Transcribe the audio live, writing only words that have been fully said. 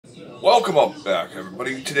Welcome up back,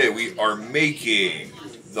 everybody. Today we are making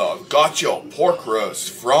the Gotcha pork roast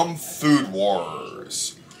from Food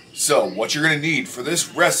Wars. So what you're going to need for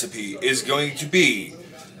this recipe is going to be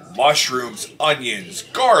mushrooms, onions,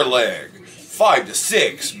 garlic, 5 to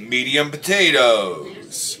 6 medium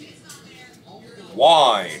potatoes,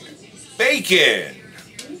 wine, bacon,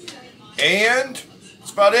 and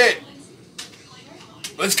that's about it.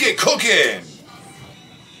 Let's get cooking.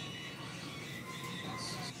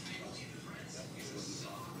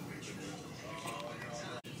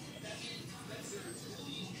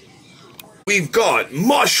 We've got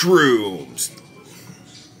mushrooms,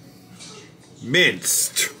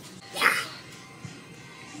 minced.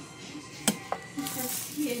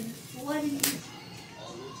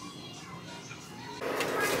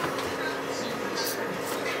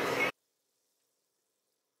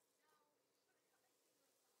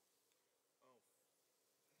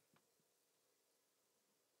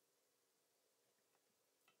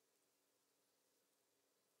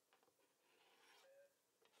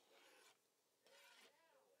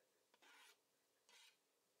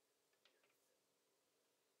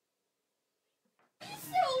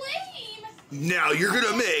 Now you're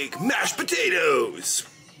gonna make mashed potatoes.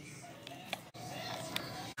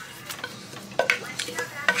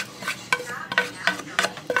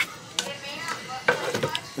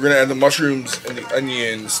 We're gonna add the mushrooms and the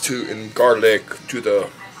onions and garlic to the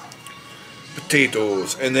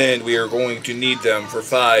potatoes, and then we are going to knead them for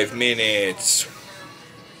 5 minutes.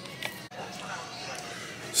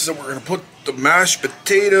 So we're gonna put the mashed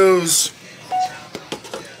potatoes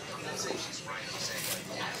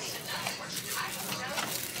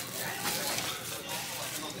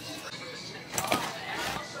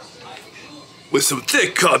with some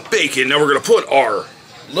thick cut bacon. Now we're gonna put our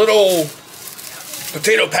little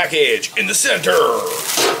potato package in the center.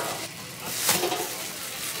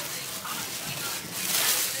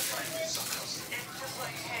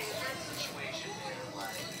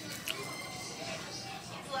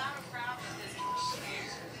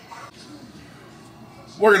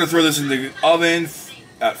 We're gonna throw this in the oven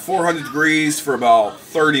at 400 degrees for about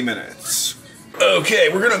 30 minutes. Okay,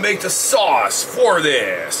 we're gonna make the sauce for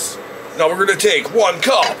this. Now we're going to take 1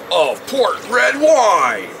 cup of port red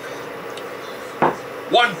wine,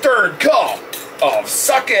 1/3 cup of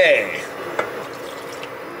sake,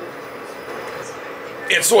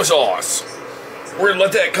 and soy sauce. We're going to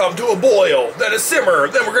let that come to a boil, then a simmer,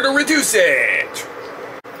 then we're going to reduce it.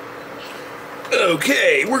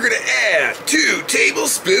 Okay, we're going to add 2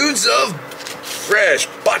 tablespoons of fresh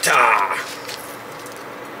butter.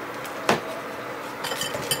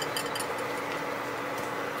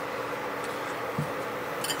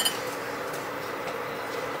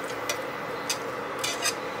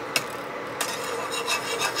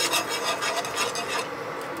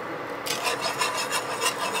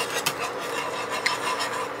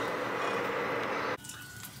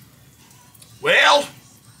 Well,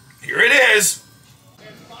 here it is.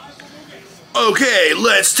 Okay,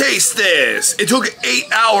 let's taste this. It took 8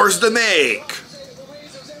 hours to make.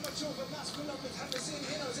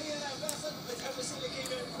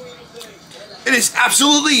 It is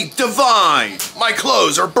absolutely divine. My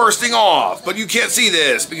clothes are bursting off, but you can't see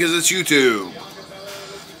this because it's YouTube.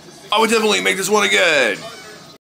 I would definitely make this one again.